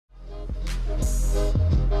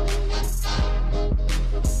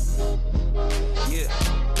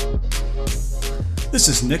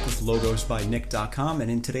This is Nick with logosbynick.com, and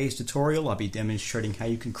in today's tutorial I'll be demonstrating how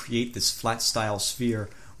you can create this flat style sphere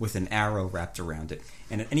with an arrow wrapped around it.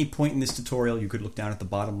 And at any point in this tutorial you could look down at the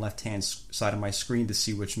bottom left hand side of my screen to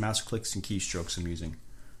see which mouse clicks and keystrokes I'm using.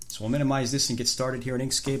 So we'll minimize this and get started here in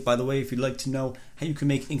Inkscape. By the way, if you'd like to know how you can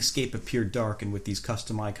make Inkscape appear dark and with these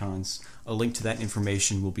custom icons, a link to that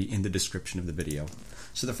information will be in the description of the video.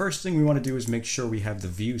 So the first thing we want to do is make sure we have the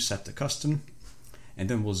view set to custom, and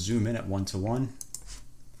then we'll zoom in at 1:1.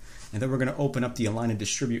 And then we're going to open up the Align and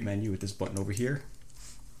Distribute menu with this button over here.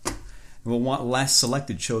 And we'll want Last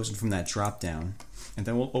Selected chosen from that drop down. And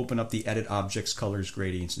then we'll open up the Edit Objects, Colors,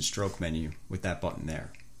 Gradients, and Stroke menu with that button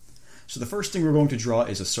there. So the first thing we're going to draw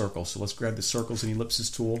is a circle. So let's grab the Circles and Ellipses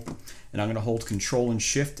tool. And I'm going to hold Control and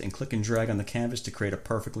Shift and click and drag on the canvas to create a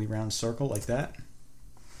perfectly round circle like that.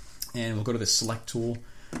 And we'll go to the Select tool.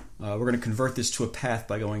 We're going to convert this to a path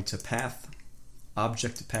by going to Path,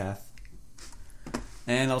 Object to Path.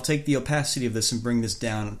 And I'll take the opacity of this and bring this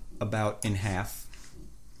down about in half.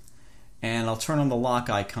 And I'll turn on the lock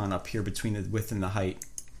icon up here between the width and the height.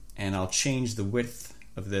 And I'll change the width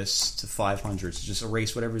of this to 500. So just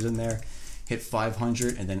erase whatever's in there, hit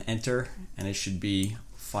 500 and then enter, and it should be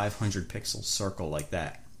 500 pixel circle like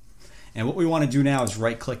that. And what we want to do now is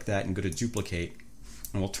right click that and go to duplicate.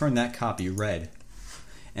 And we'll turn that copy red.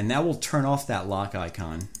 And now we'll turn off that lock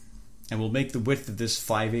icon. And we'll make the width of this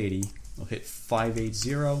 580. We'll hit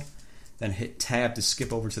 580, then hit tab to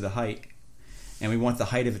skip over to the height, and we want the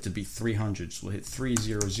height of it to be 300, so we'll hit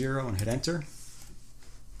 300 and hit enter,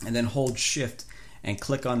 and then hold shift and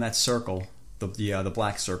click on that circle, the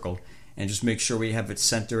black circle, and just make sure we have it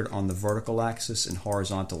centered on the vertical axis and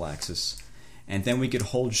horizontal axis. And then we could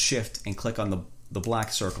hold shift and click on the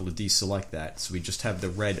black circle to deselect that, so we just have the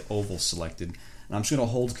red oval selected. And I'm just going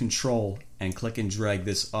to hold control and click and drag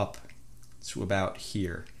this up to about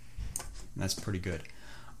here. And that's pretty good.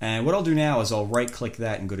 And what I'll do now is I'll right click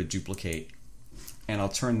that and go to duplicate, and I'll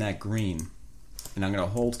turn that green, and I'm going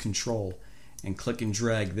to hold control and click and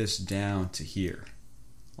drag this down to here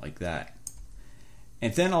like that.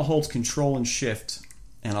 And then I'll hold control and shift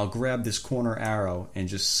and I'll grab this corner arrow and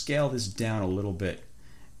just scale this down a little bit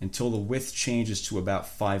until the width changes to about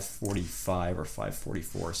 545 or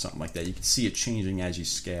 544 or something like that. You can see it changing as you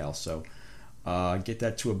scale, so get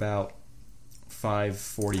that to about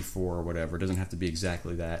 544 or whatever. It doesn't have to be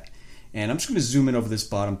exactly that. And I'm just going to zoom in over this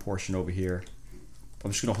bottom portion over here.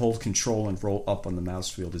 I'm just going to hold control and roll up on the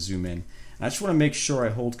mouse wheel to zoom in. And I just want to make sure I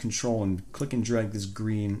hold control and click and drag this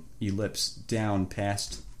green ellipse down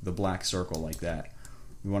past the black circle like that.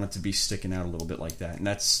 We want it to be sticking out a little bit like that, and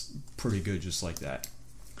that's pretty good just like that.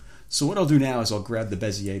 So what I'll do now is I'll grab the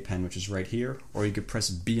Bezier pen, which is right here, or you could press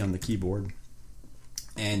B on the keyboard,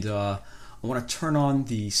 and I want to turn on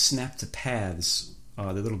the snap to paths,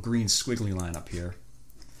 the little green squiggly line up here.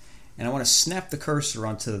 And I want to snap the cursor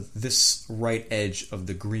onto this right edge of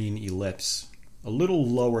the green ellipse, a little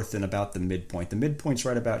lower than about the midpoint. The midpoint's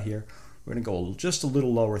right about here. We're going to go just a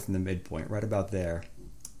little lower than the midpoint, right about there.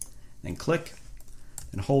 Then click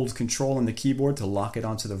and hold control on the keyboard to lock it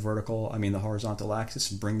onto the horizontal axis,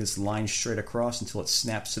 and bring this line straight across until it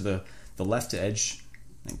snaps to the left edge.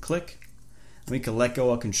 Then click. And we can let go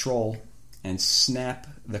of control and snap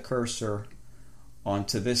the cursor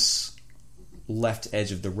onto this left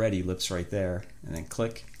edge of the red ellipse right there, and then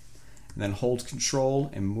click, and then hold control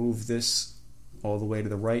and move this all the way to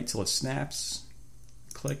the right till it snaps.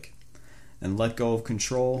 Click, and let go of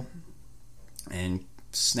control and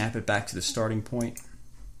snap it back to the starting point,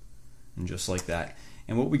 and just like that.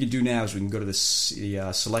 And what we can do now is we can go to the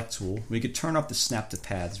select tool. We could turn off the snap to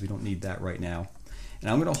paths. We don't need that right now. And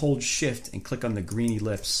I'm going to hold shift and click on the green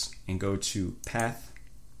ellipse and go to Path,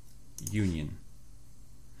 Union.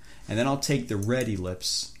 And then I'll take the red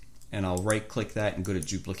ellipse and I'll right click that and go to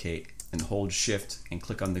duplicate, and hold shift and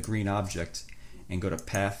click on the green object and go to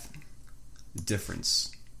Path,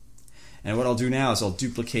 Difference. And what I'll do now is I'll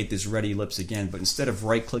duplicate this red ellipse again, but instead of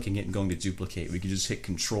right clicking it and going to duplicate, we can just hit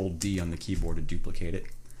Control D on the keyboard to duplicate it.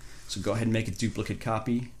 So go ahead and make a duplicate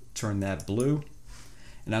copy, turn that blue.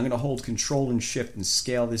 And I'm going to hold Control and Shift and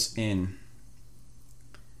scale this in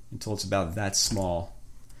until it's about that small.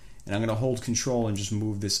 And I'm going to hold Control and just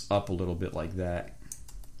move this up a little bit like that.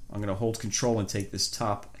 I'm going to hold Control and take this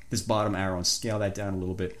bottom arrow and scale that down a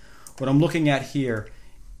little bit. What I'm looking at here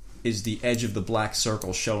is the edge of the black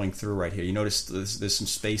circle showing through right here. You notice there's some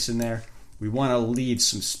space in there? We want to leave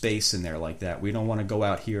some space in there like that. We don't want to go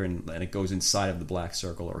out here and it goes inside of the black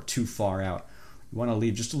circle or too far out. You want to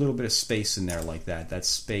leave just a little bit of space in there like that. That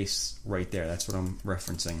space right there, that's what I'm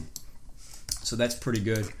referencing. So that's pretty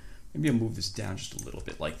good. Maybe I'll move this down just a little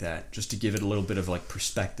bit like that, just to give it a little bit of like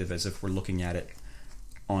perspective as if we're looking at it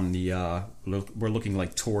on the, we're looking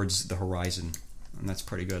like towards the horizon, and that's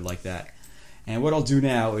pretty good like that. And what I'll do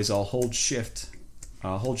now is I'll hold shift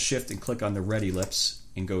and click on the red ellipse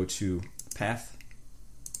and go to Path,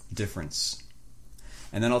 Difference.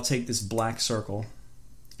 And then I'll take this black circle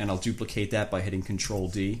and I'll duplicate that by hitting Control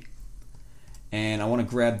D. And I want to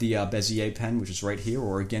grab the Bezier pen, which is right here,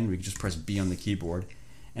 or again, we can just press B on the keyboard,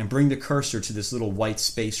 and bring the cursor to this little white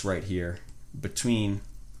space right here between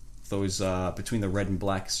those, between the red and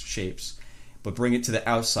black shapes. But bring it to the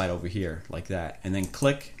outside over here, like that. And then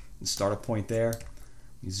click and start a point there.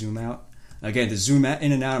 We zoom out. Again, to zoom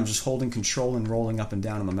in and out, I'm just holding Control and rolling up and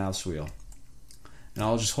down on the mouse wheel. And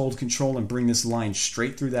I'll just hold Control and bring this line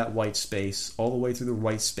straight through that white space, all the way through the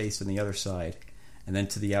white space on the other side, and then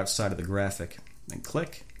to the outside of the graphic. Then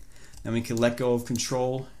click. Then we can let go of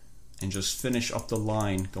Control and just finish up the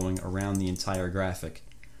line going around the entire graphic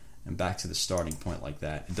and back to the starting point like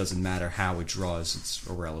that. It doesn't matter how it draws, it's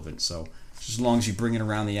irrelevant. So just as long as you bring it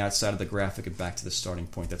around the outside of the graphic and back to the starting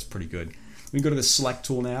point, that's pretty good. We can go to the Select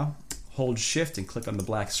tool now, hold Shift and click on the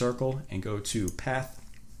black circle and go to Path,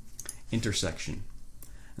 Intersection.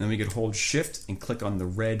 And then we could hold Shift and click on the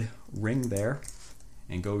red ring there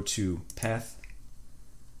and go to Path,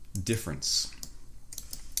 Difference.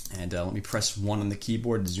 And let me press 1 on the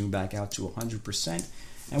keyboard to zoom back out to 100%.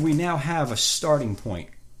 And we now have a starting point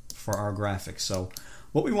for our graphic. So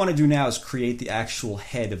what we want to do now is create the actual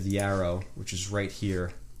head of the arrow, which is right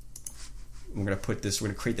here. We're going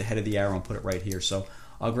to create the head of the arrow and put it right here. So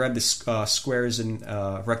I'll grab this squares and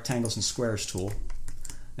rectangles and squares tool,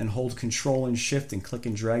 then hold Control and Shift and click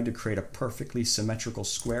and drag to create a perfectly symmetrical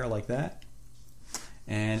square like that.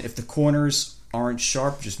 And if the corners aren't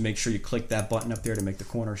sharp, just make sure you click that button up there to make the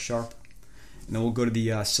corners sharp. And then we'll go to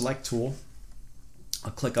the Select tool.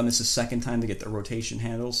 I'll click on this a second time to get the rotation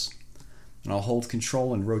handles. And I'll hold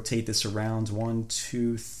Control and rotate this around 1,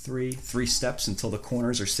 2, 3 steps until the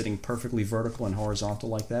corners are sitting perfectly vertical and horizontal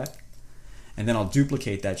like that. And then I'll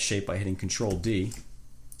duplicate that shape by hitting Control D.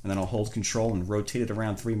 And then I'll hold Control and rotate it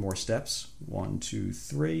around 3 more steps. 1, 2,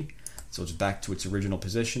 3. So it's back to its original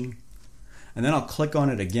position. And then I'll click on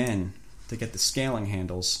it again to get the scaling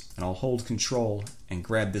handles, and I'll hold Control and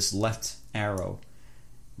grab this left arrow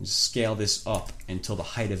and scale this up until the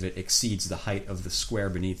height of it exceeds the height of the square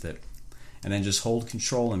beneath it. And then just hold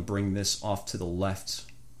Control and bring this off to the left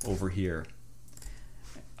over here,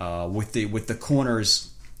 with the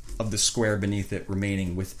corners of the square beneath it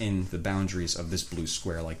remaining within the boundaries of this blue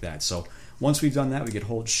square like that. So once we've done that, we could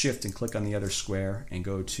hold Shift and click on the other square and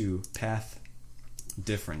go to Path,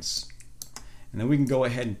 Difference. And then we can go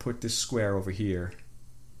ahead and put this square over here.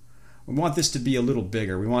 We want this to be a little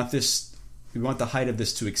bigger. We want the height of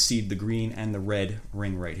this to exceed the green and the red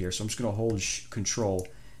ring right here. So I'm just going to hold Control,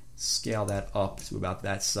 scale that up to about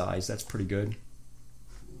that size. That's pretty good.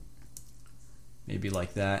 Maybe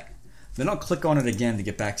like that. Then I'll click on it again to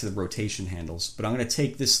get back to the rotation handles. But I'm going to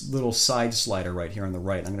take this little side slider right here on the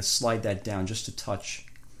right. I'm going to slide that down just a touch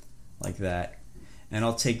like that. And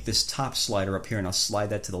I'll take this top slider up here and I'll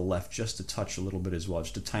slide that to the left just a touch a little bit as well,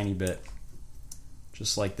 just a tiny bit.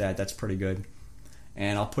 Just like that, that's pretty good.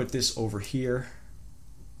 And I'll put this over here,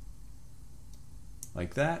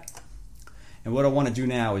 like that. And what I want to do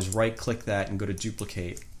now is right click that and go to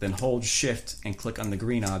Duplicate, then hold Shift and click on the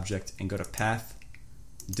green object and go to Path,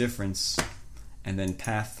 Difference, and then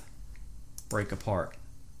Path, Break Apart.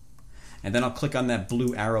 And then I'll click on that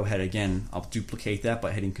blue arrowhead again. I'll duplicate that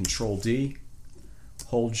by hitting Control D.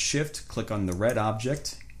 Hold Shift, click on the red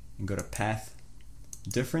object, and go to Path,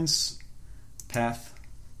 Difference, Path,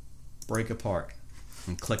 Break Apart,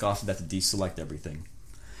 and click off of that to deselect everything.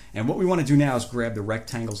 And what we want to do now is grab the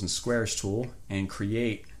Rectangles and Squares tool and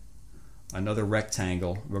create another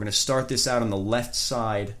rectangle. We're going to start this out on the left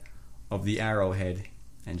side of the arrowhead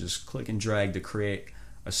and just click and drag to create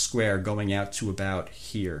a square going out to about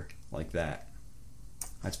here, like that.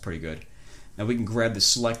 That's pretty good. Now we can grab the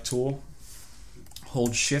Select tool,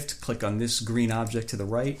 hold Shift, click on this green object to the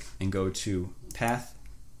right, and go to Path,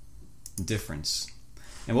 Difference.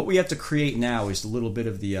 And what we have to create now is a little bit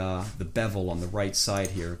of the bevel on the right side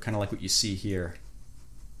here, kind of like what you see here,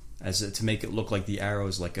 to make it look like the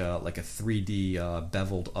arrows like a 3D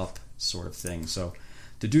beveled up sort of thing. So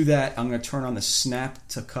to do that, I'm going to turn on the Snap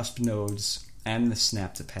to Cusp Nodes and the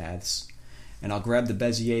Snap to Paths. And I'll grab the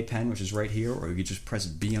Bezier pen, which is right here, or you can just press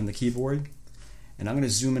B on the keyboard. And I'm going to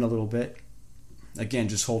zoom in a little bit. Again,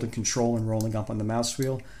 just holding Control and rolling up on the mouse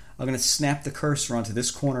wheel. I'm going to snap the cursor onto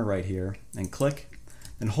this corner right here and click.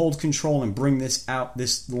 Then hold Control and bring this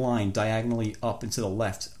line diagonally up and to the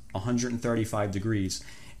left 135 degrees.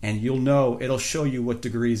 And you'll know, it'll show you what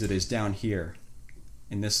degrees it is down here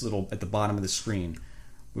in this little, at the bottom of the screen.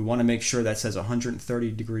 We want to make sure that says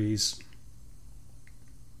 130 degrees,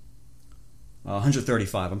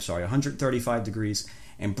 135, I'm sorry, 135 degrees,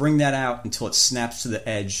 and bring that out until it snaps to the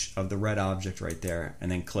edge of the red object right there,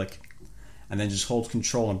 and then click, and then just hold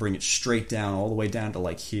Control and bring it straight down, all the way down to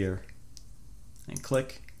like here, and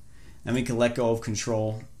click. Then we can let go of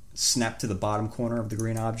Control, snap to the bottom corner of the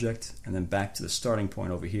green object, and then back to the starting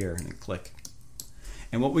point over here, and then click.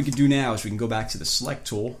 And what we could do now is we can go back to the Select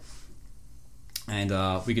tool, and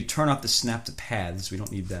we could turn off the Snap to Paths. We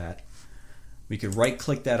don't need that. We could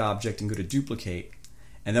right-click that object and go to Duplicate,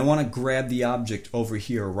 and then want to grab the object over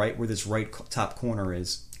here, right where this right top corner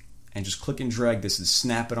is, and just click and drag this and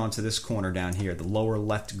snap it onto this corner down here, the lower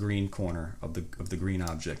left green corner of the green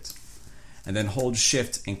object. And then hold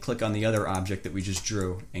Shift and click on the other object that we just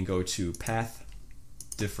drew and go to Path,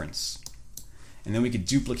 Difference. And then we could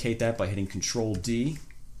duplicate that by hitting Control D,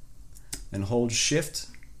 then hold Shift,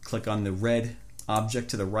 click on the red object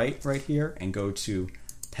to the right here, and go to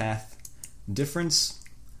Path, Difference,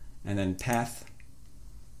 and then Path,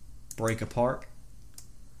 Break Apart,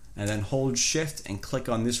 and then hold Shift and click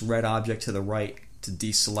on this red object to the right to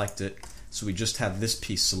deselect it, so we just have this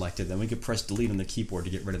piece selected. Then we could press Delete on the keyboard to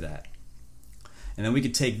get rid of that. And then we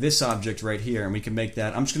could take this object right here and we can make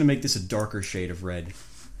that, I'm just going to make this a darker shade of red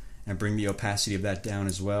and bring the opacity of that down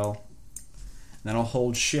as well. And then I'll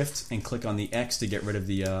hold Shift and click on the X to get rid of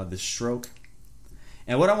the stroke.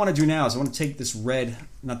 And what I want to do now is I want to take this red,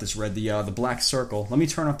 not this red, the black circle. Let me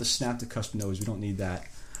turn off the Snap to Custom Nodes. We don't need that.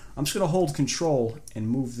 I'm just going to hold Control and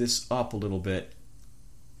move this up a little bit,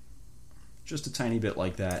 just a tiny bit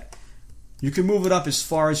like that. You can move it up as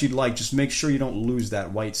far as you'd like. Just make sure you don't lose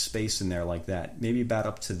that white space in there like that. Maybe about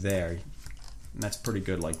up to there. And that's pretty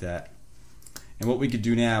good like that. And what we could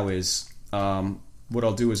do now is, what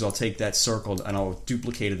I'll do is I'll take that circle and I'll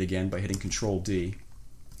duplicate it again by hitting Control D.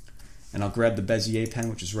 And I'll grab the Bezier pen,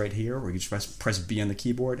 which is right here, or you just press B on the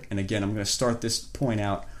keyboard. And again, I'm going to start this point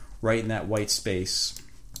out right in that white space.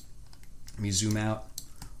 Let me zoom out.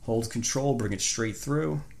 Hold Control, bring it straight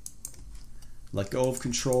through. Let go of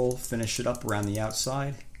Control, finish it up around the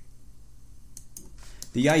outside.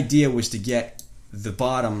 The idea was to get the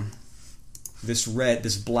bottom, this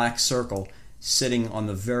black circle, sitting on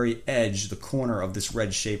the very edge, the corner of this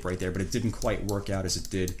red shape right there, but it didn't quite work out as it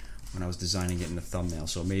did when I was designing it in the thumbnail.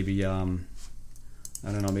 So maybe, I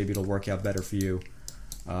don't know, maybe it'll work out better for you.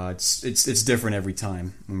 It's different every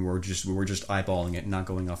time when we're just eyeballing it and not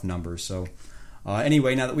going off numbers. So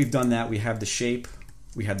anyway, now that we've done that, we have the shape.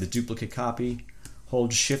 We have the duplicate copy.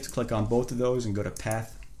 Hold Shift, click on both of those, and go to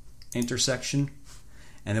Path, Intersection.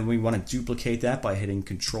 And then we want to duplicate that by hitting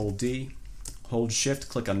Control D. Hold Shift,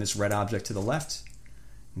 click on this red object to the left,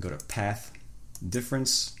 and go to Path,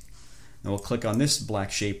 Difference. Then we'll click on this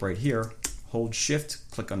black shape right here. Hold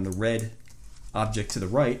Shift, click on the red object to the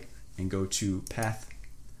right, and go to Path,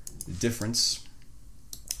 Difference.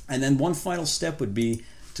 And then one final step would be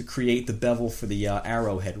to create the bevel for the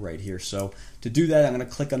arrowhead right here. So to do that, I'm going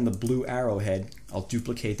to click on the blue arrowhead. I'll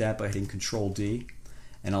duplicate that by hitting Control D,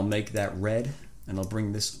 and I'll make that red, and I'll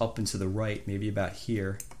bring this up and to the right, maybe about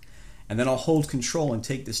here. And then I'll hold Control and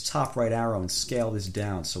take this top right arrow and scale this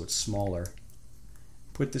down so it's smaller.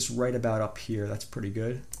 Put this right about up here. That's pretty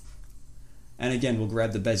good. And again, we'll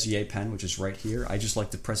grab the Bezier pen, which is right here. I just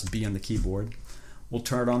like to press B on the keyboard. We'll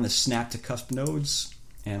turn it on the Snap to Custom Nodes,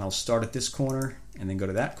 and I'll start at this corner and then go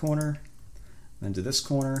to that corner, then to this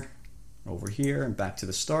corner, over here, and back to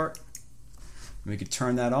the start. And we could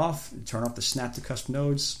turn that off, turn off the Snap to Custom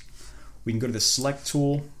Nodes. We can go to the Select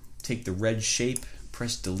tool, take the red shape,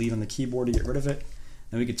 press Delete on the keyboard to get rid of it.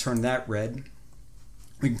 Then we could turn that red.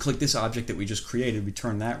 We can click this object that we just created, we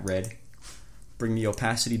turn that red. Bring the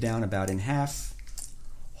opacity down about in half.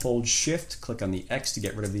 Hold Shift, click on the X to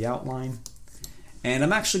get rid of the outline. And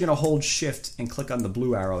I'm actually going to hold Shift and click on the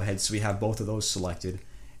blue arrowhead so we have both of those selected.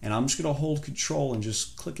 And I'm just going to hold Control and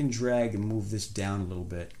just click and drag and move this down a little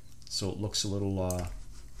bit so it looks a little,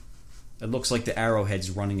 it looks like the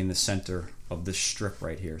arrowhead's running in the center of this strip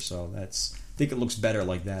right here. So I think it looks better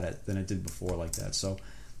like that than it did before like that. So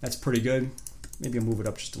that's pretty good. Maybe I'll move it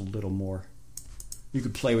up just a little more. You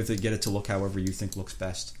could play with it, get it to look however you think looks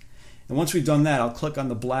best. And once we've done that, I'll click on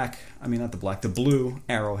the the blue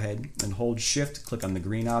arrowhead, and hold Shift, click on the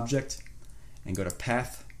green object, and go to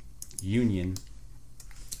Path, Union.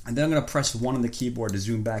 And then I'm going to press 1 on the keyboard to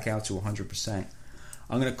zoom back out to 100%.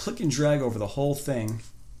 I'm going to click and drag over the whole thing,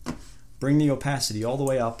 bring the opacity all the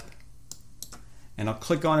way up, and I'll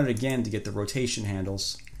click on it again to get the rotation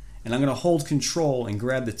handles. And I'm going to hold Control and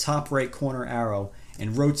grab the top right corner arrow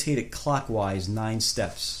and rotate it clockwise 9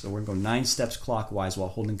 steps. So we're going to go 9 steps clockwise while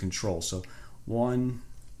holding Control. So 1,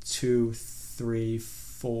 2, 3,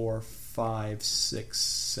 4, 5, 6,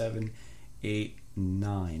 7, 8,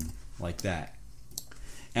 9, like that.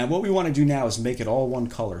 And what we want to do now is make it all one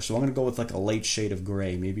color. So I'm going to go with like a light shade of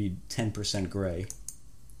gray, maybe 10% gray.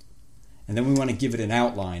 And then we want to give it an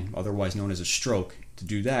outline, otherwise known as a stroke. To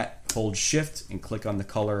do that, hold Shift and click on the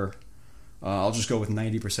color. I'll just go with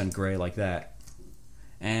 90% gray like that.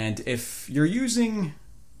 And if you're using,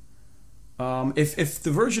 if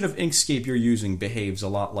the version of Inkscape you're using behaves a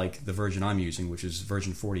lot like the version I'm using, which is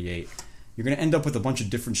version 48, you're going to end up with a bunch of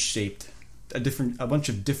different shaped, a bunch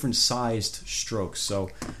of different sized strokes. So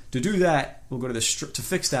to do that, we'll go to to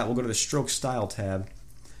fix that, we'll go to the Stroke Style tab,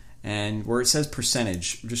 and where it says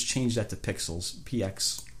percentage, we'll just change that to pixels,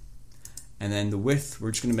 px. And then the width,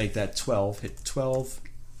 we're just going to make that 12. Hit 12,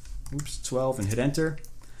 12, and hit enter.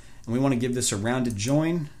 And we want to give this a rounded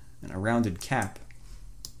join and a rounded cap.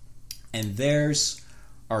 And there's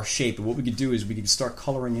our shape. And what we could do is we could start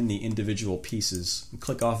coloring in the individual pieces. And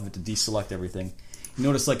click off of it to deselect everything. You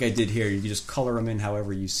notice, like I did here, you can just color them in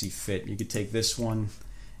however you see fit. You could take this one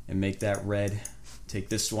and make that red. Take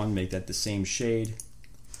this one, make that the same shade.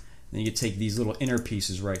 Then you can take these little inner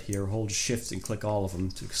pieces right here, hold Shift and click all of them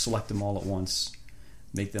to select them all at once.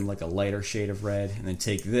 Make them like a lighter shade of red, and then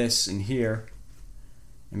take this in here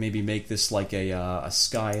and maybe make this like a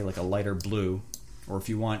sky, like a lighter blue. Or if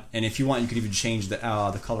you want, you could even change the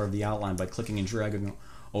color of the outline by clicking and dragging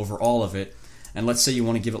over all of it. And let's say you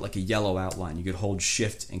want to give it like a yellow outline. You could hold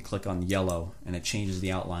Shift and click on yellow, and it changes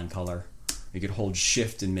the outline color. You could hold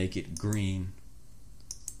Shift and make it green,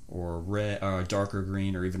 or red, or a darker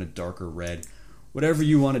green, or even a darker red. Whatever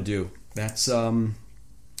you want to do. That's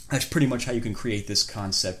pretty much how you can create this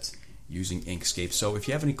concept using Inkscape. So if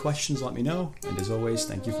you have any questions, let me know. And as always,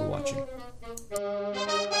 thank you for watching.